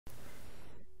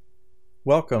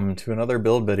Welcome to another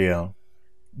build video.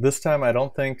 This time I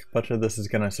don't think much of this is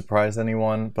going to surprise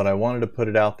anyone, but I wanted to put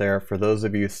it out there for those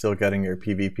of you still getting your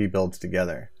PvP builds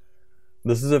together.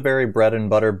 This is a very bread and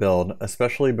butter build,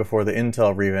 especially before the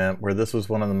Intel revamp where this was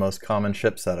one of the most common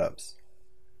ship setups.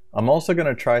 I'm also going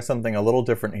to try something a little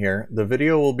different here. The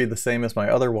video will be the same as my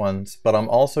other ones, but I'm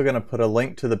also going to put a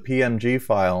link to the PNG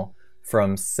file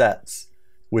from Sets,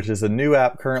 which is a new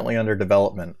app currently under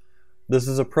development. This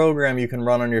is a program you can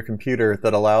run on your computer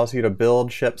that allows you to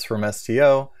build ships from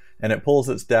STO, and it pulls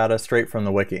its data straight from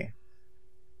the wiki.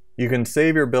 You can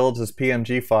save your builds as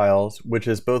PNG files, which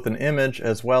is both an image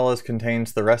as well as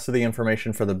contains the rest of the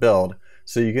information for the build,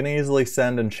 so you can easily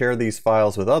send and share these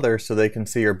files with others so they can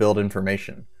see your build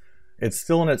information. It's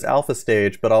still in its alpha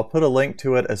stage, but I'll put a link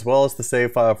to it as well as the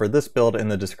save file for this build in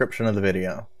the description of the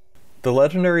video. The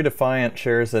Legendary Defiant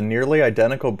shares a nearly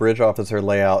identical bridge officer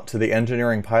layout to the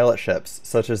engineering pilot ships,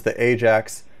 such as the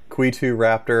Ajax, Qui'tu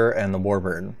Raptor, and the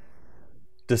Warbird.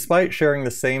 Despite sharing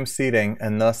the same seating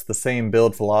and thus the same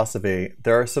build philosophy,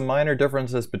 there are some minor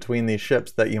differences between these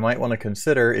ships that you might want to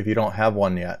consider if you don't have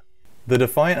one yet. The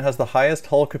Defiant has the highest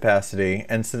hull capacity,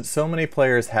 and since so many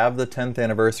players have the 10th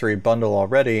anniversary bundle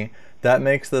already, that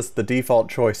makes this the default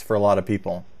choice for a lot of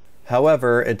people.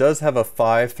 However, it does have a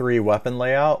 5-3 weapon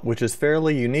layout, which is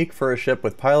fairly unique for a ship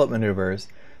with pilot maneuvers,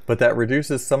 but that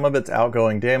reduces some of its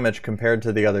outgoing damage compared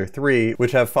to the other three,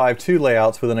 which have 5-2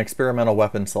 layouts with an experimental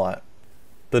weapon slot.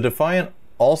 The Defiant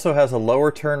also has a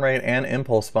lower turn rate and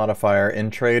impulse modifier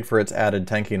in trade for its added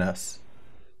tankiness.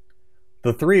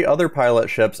 The three other pilot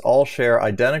ships all share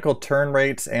identical turn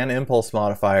rates and impulse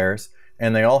modifiers,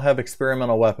 and they all have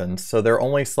experimental weapons, so they're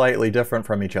only slightly different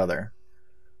from each other.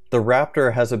 The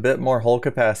Raptor has a bit more hull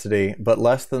capacity, but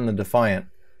less than the Defiant.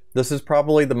 This is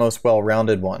probably the most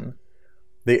well-rounded one.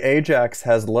 The Ajax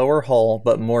has lower hull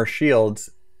but more shields,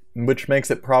 which makes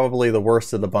it probably the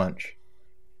worst of the bunch.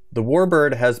 The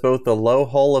Warbird has both the low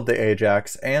hull of the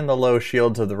Ajax and the low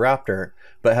shields of the Raptor,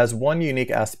 but has one unique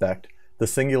aspect, the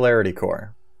Singularity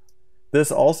Core.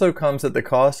 This also comes at the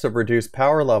cost of reduced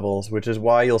power levels, which is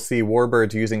why you'll see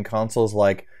Warbirds using consoles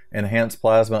like Enhanced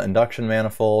Plasma Induction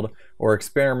Manifold, or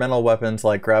experimental weapons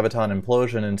like Graviton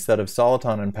Implosion instead of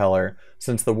Soliton Impeller,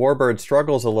 since the Warbird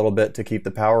struggles a little bit to keep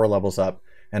the power levels up,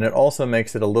 and it also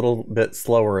makes it a little bit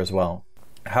slower as well.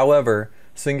 However,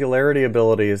 Singularity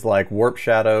abilities like Warp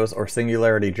Shadows or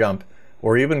Singularity Jump,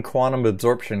 or even Quantum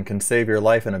Absorption can save your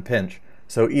life in a pinch,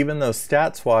 so even though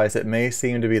stats-wise it may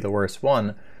seem to be the worst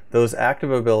one, those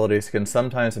active abilities can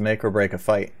sometimes make or break a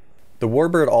fight. The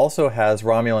Warbird also has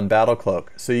Romulan Battle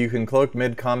Cloak, so you can cloak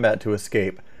mid-combat to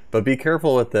escape, but be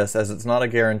careful with this as it's not a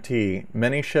guarantee.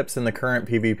 Many ships in the current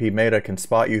PvP meta can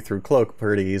spot you through cloak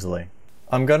pretty easily.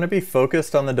 I'm going to be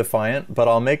focused on the Defiant, but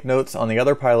I'll make notes on the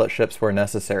other pilot ships where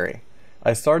necessary.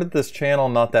 I started this channel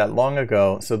not that long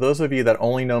ago, so those of you that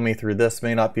only know me through this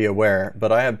may not be aware,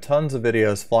 but I have tons of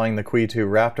videos flying the Qui'tu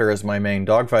Raptor as my main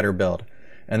dogfighter build.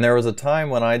 And there was a time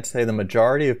when I'd say the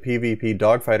majority of PvP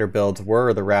dogfighter builds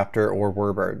were the Raptor or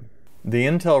Warbird. The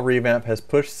Intel revamp has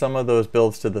pushed some of those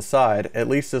builds to the side, at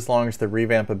least as long as the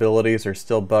revamp abilities are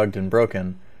still bugged and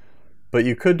broken. But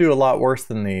you could do a lot worse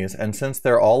than these, and since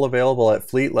they're all available at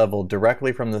fleet level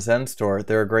directly from the Zen store,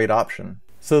 they're a great option.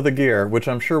 So the gear, which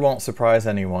I'm sure won't surprise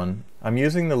anyone, I'm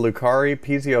using the Lucari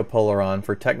Piezo Polaron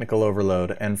for technical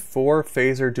overload and 4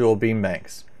 phaser dual beam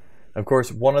banks. Of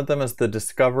course, one of them is the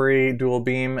Discovery dual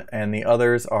beam, and the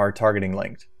others are targeting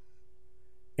linked.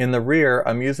 In the rear,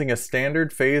 I'm using a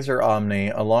standard phaser Omni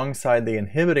alongside the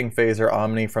inhibiting phaser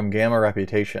Omni from Gamma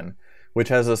Reputation, which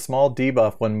has a small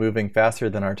debuff when moving faster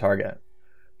than our target.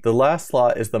 The last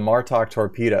slot is the Martok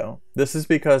Torpedo. This is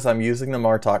because I'm using the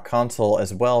Martok console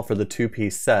as well for the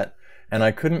 2-piece set, and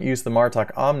I couldn't use the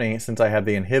Martok Omni since I have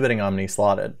the inhibiting Omni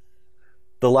slotted.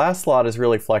 The last slot is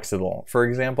really flexible. For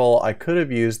example, I could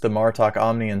have used the Martok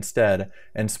Omni instead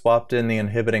and swapped in the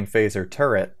inhibiting phaser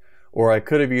turret, or I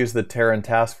could have used the Terran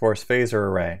Task Force phaser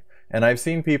array, and I've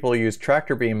seen people use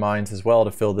tractor beam mines as well to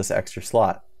fill this extra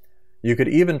slot. You could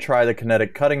even try the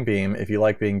kinetic cutting beam if you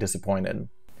like being disappointed.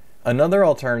 Another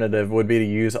alternative would be to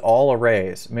use all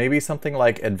arrays, maybe something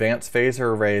like advanced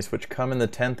phaser arrays which come in the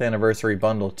 10th anniversary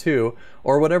bundle too,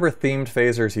 or whatever themed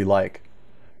phasers you like.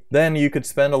 Then you could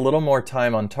spend a little more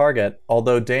time on target,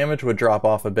 although damage would drop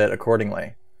off a bit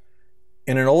accordingly.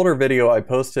 In an older video I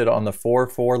posted on the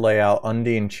 4-4 layout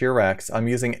Undine Chirax, I'm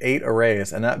using 8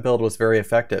 arrays, and that build was very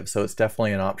effective, so it's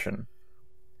definitely an option.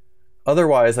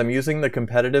 Otherwise, I'm using the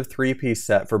competitive 3-piece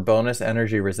set for bonus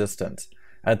energy resistance.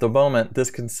 At the moment,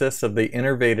 this consists of the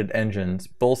innervated engines,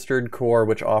 bolstered core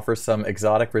which offers some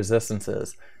exotic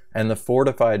resistances, and the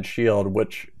fortified shield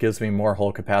which gives me more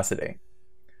hull capacity.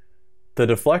 The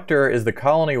deflector is the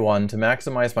colony one to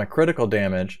maximize my critical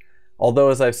damage, although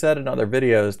as I've said in other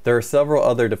videos, there are several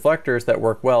other deflectors that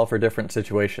work well for different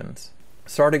situations.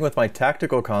 Starting with my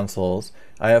tactical consoles,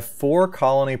 I have 4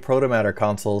 colony protomatter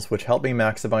consoles which help me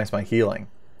maximize my healing.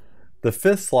 The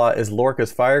 5th slot is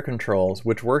Lorca's fire controls,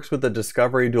 which works with the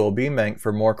Discovery dual beam bank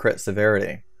for more crit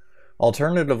severity.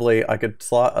 Alternatively, I could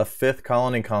slot a 5th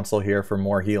colony console here for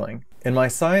more healing. In my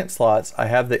science slots, I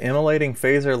have the immolating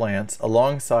phaser lance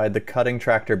alongside the cutting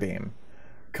tractor beam.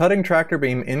 Cutting tractor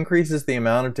beam increases the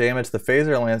amount of damage the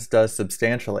phaser lance does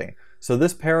substantially, so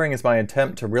this pairing is my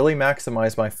attempt to really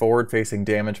maximize my forward-facing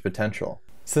damage potential.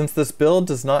 Since this build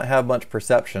does not have much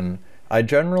perception, I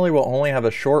generally will only have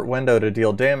a short window to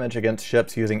deal damage against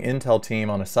ships using Intel Team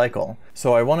on a cycle,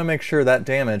 so I want to make sure that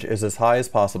damage is as high as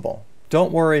possible.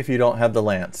 Don't worry if you don't have the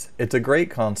lance. It's a great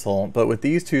console, but with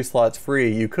these 2 slots free,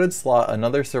 you could slot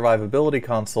another survivability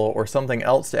console or something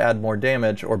else to add more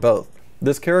damage, or both.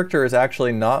 This character is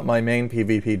actually not my main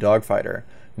PvP dogfighter.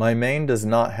 My main does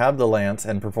not have the lance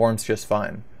and performs just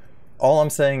fine. All I'm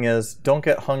saying is, don't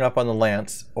get hung up on the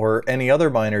lance, or any other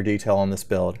minor detail on this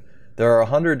build. There are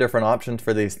 100 different options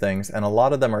for these things, and a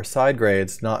lot of them are side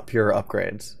grades, not pure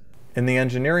upgrades. In the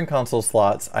engineering console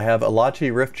slots, I have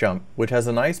Alachi Rift Jump, which has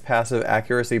a nice passive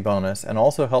accuracy bonus and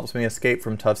also helps me escape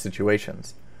from tough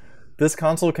situations. This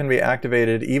console can be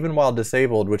activated even while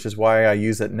disabled, which is why I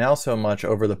use it now so much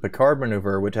over the Picard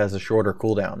maneuver, which has a shorter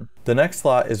cooldown. The next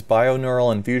slot is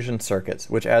Bioneural Infusion Circuits,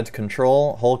 which adds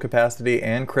control, hull capacity,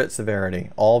 and crit severity,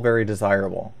 all very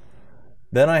desirable.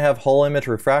 Then I have Hull Image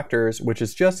Refractors, which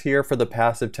is just here for the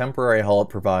passive temporary hull it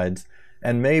provides,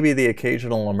 and maybe the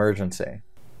occasional emergency.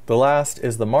 The last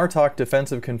is the Martok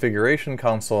Defensive Configuration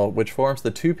Console, which forms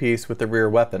the 2-piece with the rear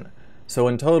weapon. So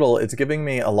in total, it's giving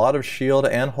me a lot of shield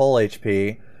and hull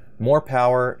HP, more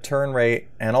power, turn rate,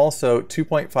 and also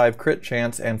 2.5 crit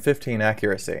chance and 15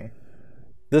 accuracy.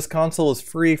 This console is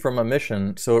free from a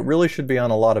mission, so it really should be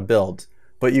on a lot of builds,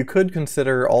 but you could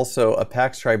consider also a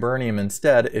Pax Triburnium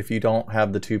instead if you don't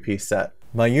have the 2-piece set.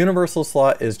 My universal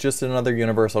slot is just another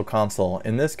universal console,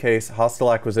 in this case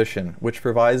Hostile Acquisition, which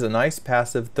provides a nice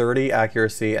passive 30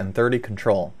 accuracy and 30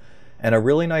 control, and a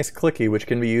really nice clicky which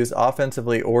can be used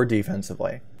offensively or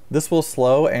defensively. This will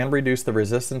slow and reduce the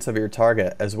resistance of your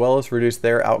target, as well as reduce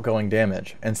their outgoing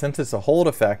damage, and since it's a hold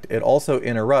effect, it also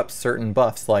interrupts certain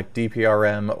buffs like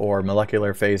DPRM or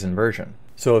molecular phase inversion.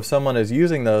 So if someone is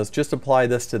using those, just apply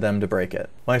this to them to break it.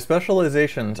 My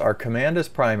specializations are Command as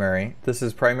primary. This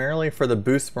is primarily for the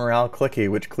boost morale clicky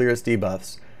which clears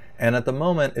debuffs, and at the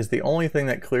moment is the only thing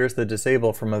that clears the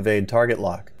disable from evade target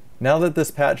lock. Now that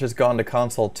this patch has gone to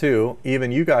console 2,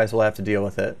 even you guys will have to deal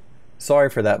with it. Sorry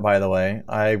for that, by the way.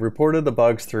 I reported the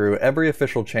bugs through every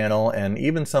official channel and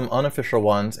even some unofficial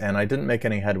ones, and I didn't make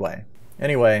any headway.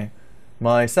 Anyway,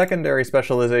 my secondary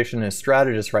specialization is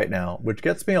Strategist right now, which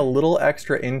gets me a little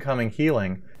extra incoming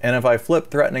healing, and if I flip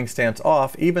Threatening Stance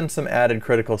off, even some added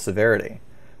critical severity.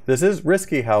 This is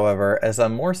risky, however, as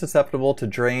I'm more susceptible to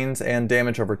drains and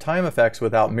damage over time effects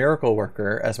without Miracle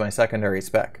Worker as my secondary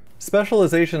spec.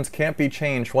 Specializations can't be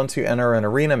changed once you enter an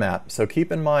arena map, so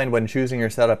keep in mind when choosing your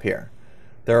setup here.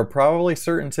 There are probably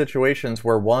certain situations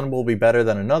where one will be better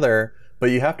than another,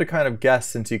 but you have to kind of guess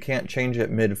since you can't change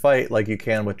it mid-fight like you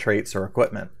can with traits or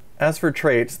equipment. As for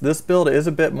traits, this build is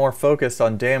a bit more focused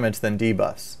on damage than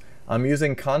debuffs. I'm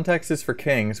using Context is for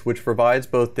Kings, which provides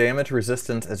both damage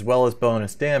resistance as well as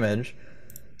bonus damage,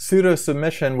 Pseudo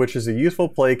Submission, which is a useful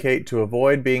placate to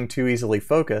avoid being too easily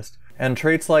focused, and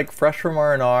traits like Fresh from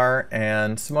R&R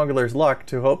and Smuggler's Luck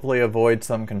to hopefully avoid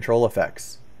some control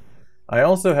effects. I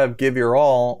also have Give Your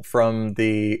All from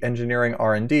the Engineering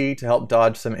R&D to help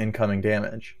dodge some incoming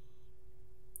damage.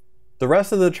 The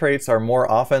rest of the traits are more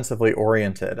offensively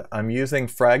oriented. I'm using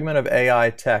Fragment of AI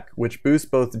Tech, which boosts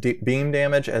both beam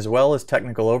damage as well as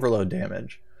technical overload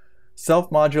damage.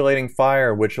 Self-Modulating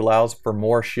Fire, which allows for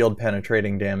more shield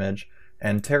penetrating damage,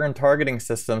 and Terran Targeting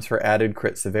Systems for added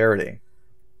crit severity.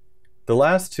 The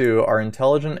last two are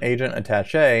Intelligent Agent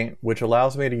Attaché, which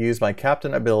allows me to use my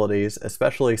captain abilities,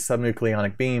 especially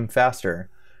Subnucleonic Beam, faster,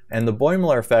 and the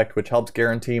Boimler effect, which helps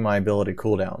guarantee my ability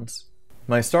cooldowns.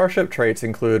 My Starship traits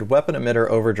include Weapon Emitter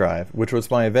Overdrive, which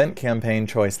was my event campaign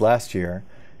choice last year,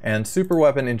 and Super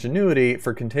Weapon Ingenuity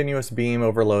for continuous beam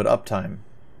overload uptime.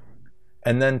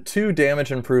 And then two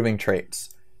damage improving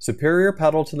traits, Superior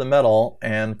Pedal to the Metal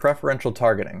and Preferential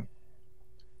Targeting.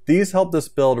 These help this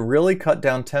build really cut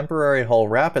down temporary hull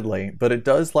rapidly, but it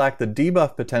does lack the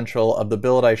debuff potential of the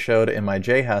build I showed in my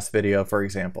JHAS video, for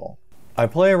example. I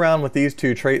play around with these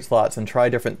two trait slots and try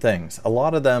different things. A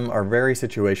lot of them are very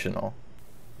situational.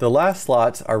 The last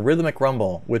slots are Rhythmic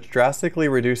Rumble, which drastically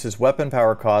reduces weapon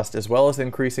power cost as well as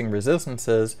increasing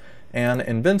resistances, and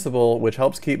Invincible, which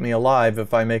helps keep me alive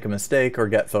if I make a mistake or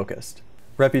get focused.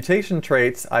 Reputation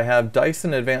traits, I have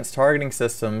Dyson Advanced Targeting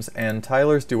Systems and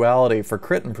Tyler's Duality for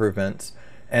crit improvements,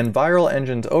 and Viral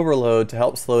Engine's Overload to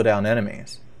help slow down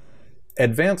enemies.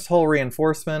 Advanced Hull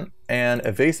Reinforcement and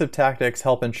Evasive Tactics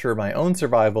help ensure my own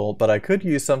survival, but I could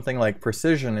use something like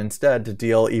Precision instead to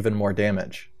deal even more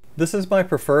damage. This is my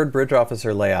preferred Bridge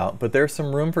Officer layout, but there's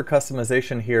some room for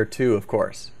customization here too, of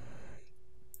course.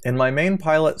 In my main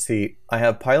pilot seat, I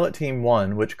have Pilot Team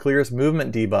 1, which clears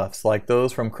movement debuffs like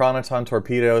those from Chronoton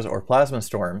torpedoes or plasma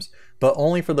storms, but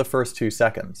only for the first 2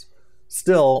 seconds.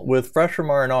 Still, with Fresh from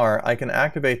R&R, I can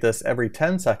activate this every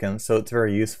 10 seconds, so it's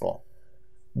very useful.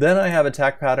 Then I have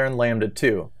Attack Pattern Lambda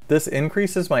 2. This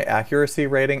increases my accuracy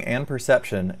rating and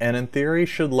perception, and in theory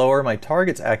should lower my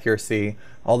target's accuracy,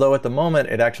 although at the moment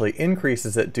it actually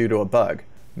increases it due to a bug.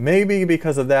 Maybe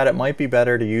because of that it might be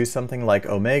better to use something like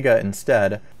Omega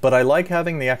instead, but I like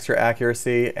having the extra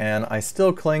accuracy, and I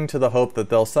still cling to the hope that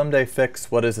they'll someday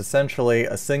fix what is essentially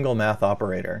a single math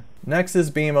operator. Next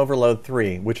is Beam Overload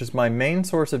 3, which is my main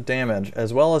source of damage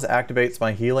as well as activates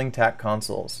my healing TAC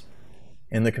consoles.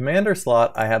 In the commander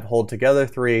slot, I have Hold Together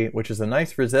 3, which is a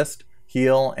nice resist,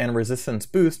 heal, and resistance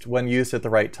boost when used at the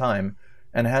right time,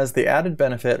 and has the added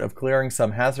benefit of clearing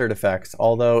some hazard effects,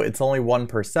 although it's only 1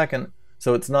 per second,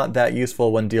 so it's not that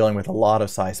useful when dealing with a lot of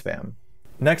psi spam.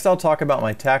 Next I'll talk about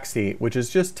my TAC seat, which is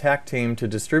just TAC Team to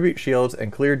distribute shields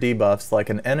and clear debuffs like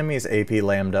an enemy's AP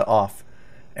Lambda off,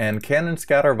 and Cannon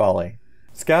Scatter Volley.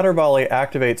 Scatter Volley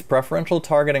activates preferential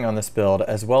targeting on this build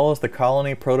as well as the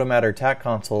Colony Protomatter TAC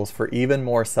consoles for even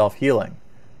more self-healing.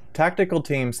 Tactical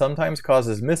Team sometimes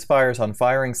causes misfires on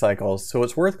firing cycles, so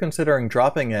it's worth considering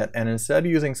dropping it and instead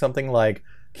using something like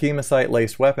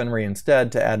Chemosite-laced weaponry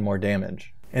instead to add more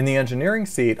damage. In the Engineering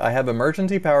seat, I have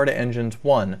Emergency Power to Engines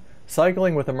 1,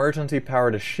 cycling with Emergency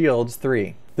Power to Shields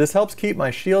 3. This helps keep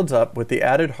my shields up with the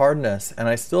added hardness, and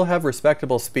I still have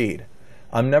respectable speed.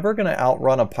 I'm never going to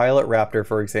outrun a Pilot Raptor,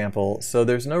 for example, so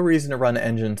there's no reason to run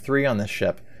Engine 3 on this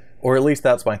ship, or at least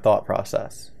that's my thought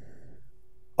process.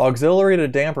 Auxiliary to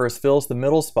Dampers fills the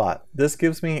middle spot. This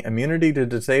gives me immunity to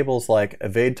disables like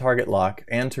Evade Target Lock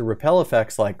and to repel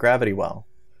effects like Gravity Well.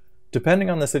 Depending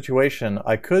on the situation,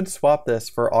 I could swap this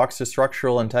for Aux to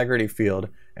Structural Integrity Field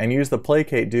and use the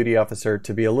Placate Duty Officer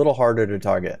to be a little harder to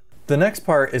target. The next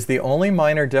part is the only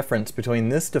minor difference between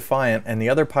this Defiant and the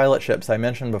other pilot ships I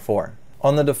mentioned before.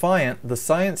 On the Defiant, the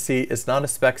Science seat is not a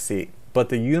spec seat, but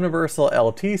the Universal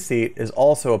LT seat is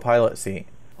also a pilot seat.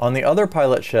 On the other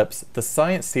pilot ships, the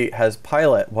Science seat has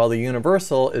pilot, while the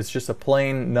Universal is just a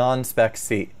plain non-spec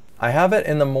seat. I have it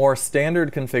in the more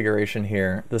standard configuration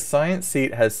here. The Science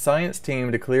seat has Science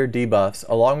Team to clear debuffs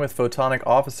along with Photonic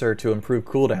Officer to improve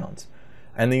cooldowns.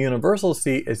 And the Universal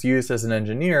seat is used as an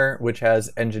Engineer, which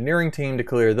has Engineering Team to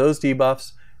clear those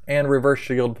debuffs and Reverse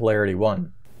Shield Polarity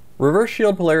 1. Reverse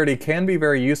Shield Polarity can be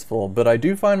very useful, but I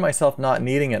do find myself not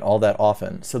needing it all that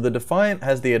often, so the Defiant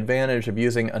has the advantage of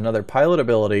using another pilot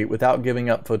ability without giving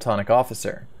up Photonic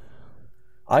Officer.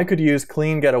 I could use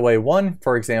Clean Getaway 1,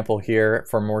 for example, here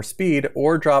for more speed,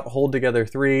 or drop Hold Together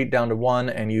 3 down to 1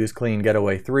 and use Clean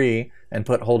Getaway 3 and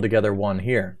put Hold Together 1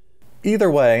 here. Either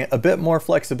way, a bit more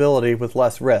flexibility with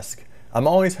less risk. I'm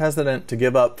always hesitant to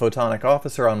give up Photonic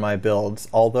Officer on my builds,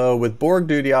 although with Borg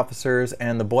Duty Officers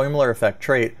and the Boimler Effect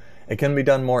trait, it can be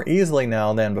done more easily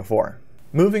now than before.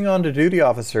 Moving on to Duty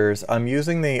Officers, I'm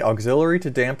using the Auxiliary to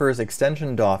Dampers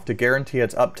Extension DOF to guarantee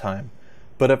its uptime,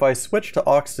 but if I switch to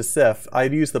Aux to Sif,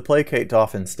 I'd use the Placate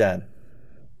DOF instead.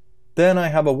 Then I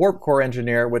have a Warp Core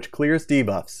Engineer which clears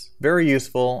debuffs, very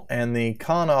useful, and the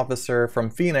Con Officer from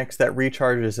Phoenix that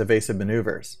recharges evasive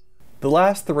maneuvers. The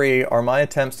last three are my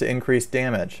attempts to increase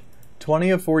damage. 20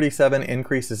 of 47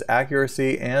 increases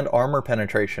accuracy and armor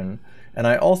penetration, and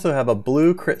I also have a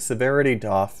blue Crit Severity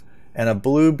DOF and a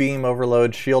blue Beam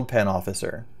Overload Shield Pen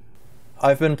Officer.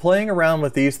 I've been playing around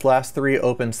with these last three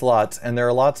open slots, and there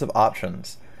are lots of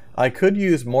options. I could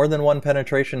use more than one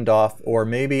penetration DOF, or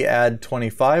maybe add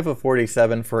 25 of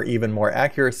 47 for even more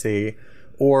accuracy,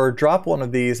 or drop one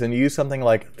of these and use something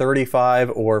like 35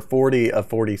 or 40 of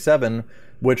 47,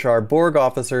 which are Borg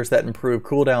officers that improve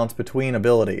cooldowns between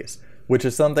abilities, which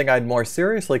is something I'd more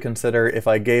seriously consider if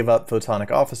I gave up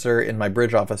Photonic Officer in my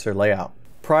Bridge Officer layout.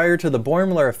 Prior to the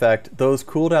Boimler effect, those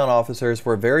cooldown officers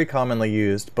were very commonly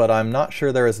used, but I'm not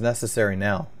sure they're as necessary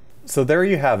now. So there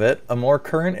you have it, a more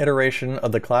current iteration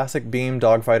of the classic Beam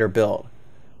dogfighter build.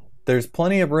 There's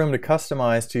plenty of room to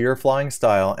customize to your flying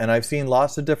style, and I've seen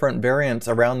lots of different variants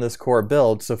around this core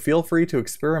build, so feel free to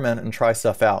experiment and try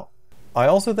stuff out. I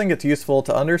also think it's useful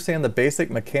to understand the basic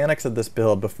mechanics of this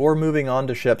build before moving on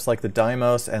to ships like the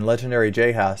Deimos and Legendary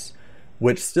Jehas,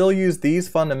 which still use these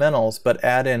fundamentals but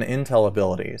add in intel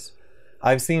abilities.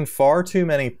 I've seen far too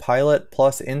many pilot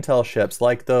plus intel ships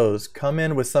like those come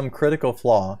in with some critical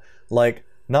flaw, like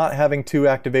not having 2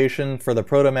 activation for the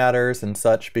protomatters and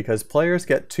such, because players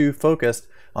get too focused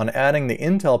on adding the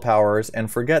intel powers and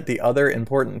forget the other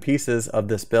important pieces of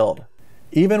this build.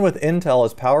 Even with intel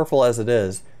as powerful as it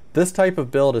is, this type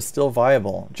of build is still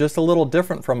viable, just a little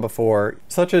different from before,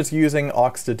 such as using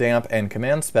Aux to Damp and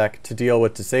Command Spec to deal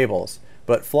with disables,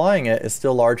 but flying it is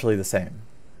still largely the same.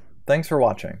 Thanks for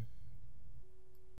watching.